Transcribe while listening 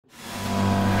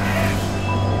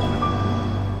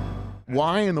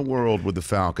Why in the world would the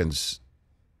Falcons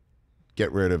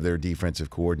get rid of their defensive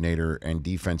coordinator and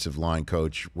defensive line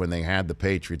coach when they had the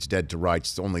Patriots dead to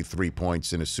rights, only 3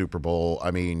 points in a Super Bowl?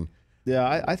 I mean,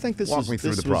 yeah, I think this was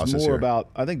more about.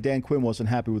 I think Dan Quinn wasn't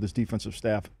happy with his defensive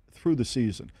staff through the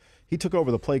season. He took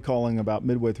over the play calling about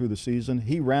midway through the season.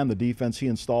 He ran the defense. He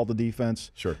installed the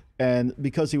defense. Sure. And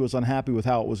because he was unhappy with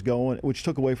how it was going, which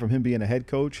took away from him being a head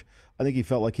coach, I think he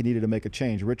felt like he needed to make a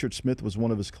change. Richard Smith was one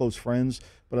of his close friends,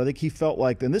 but I think he felt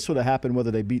like, and this would have happened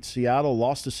whether they beat Seattle,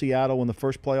 lost to Seattle in the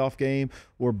first playoff game,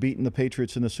 or beaten the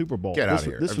Patriots in the Super Bowl. Get out of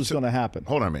here. This was going to happen.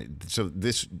 Hold on a minute. So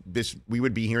this we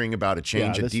would be hearing about a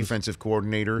change at defensive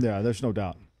coordinator. Yeah, there's no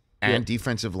doubt. And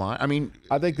defensive line. I mean,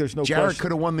 I think there's no Jared question.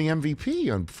 could have won the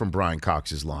MVP from Brian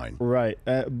Cox's line. Right.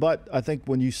 But I think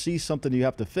when you see something you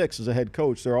have to fix as a head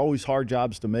coach, there are always hard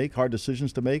jobs to make, hard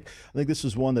decisions to make. I think this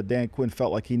is one that Dan Quinn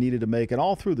felt like he needed to make. And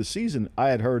all through the season, I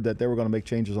had heard that they were going to make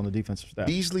changes on the defensive staff.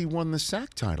 Beasley won the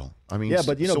sack title. I mean, yeah,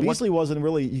 but Beasley wasn't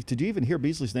really. Did you even hear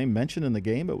Beasley's name mentioned in the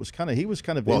game? It was kind of. He was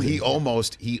kind of. Well, he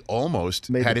almost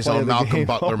had his own Malcolm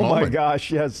Butler moment. Oh my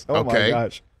gosh! Yes. Oh my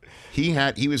gosh.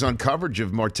 He was on coverage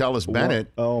of Martellus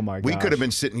Bennett. Oh my gosh. We could have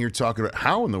been sitting here talking about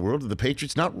how in the world did the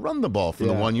Patriots not run the ball from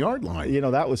the 1 yard line? You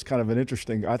know, that was kind of an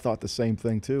interesting. I thought the same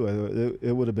thing too.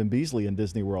 It would have been Beasley in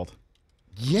Disney World.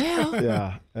 Yeah.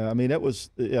 Yeah. I mean, it was.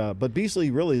 Yeah. But Beasley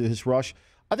really his rush.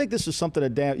 I think this is something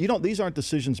that Dan. These aren't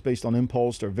decisions based on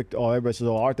impulse or victor. Oh, everybody says,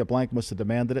 "Oh, Art Blank must have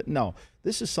demanded it." No,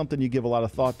 this is something you give a lot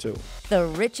of thought to. The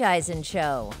Rich Eisen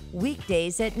Show,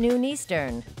 weekdays at noon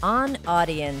Eastern on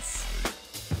Audience.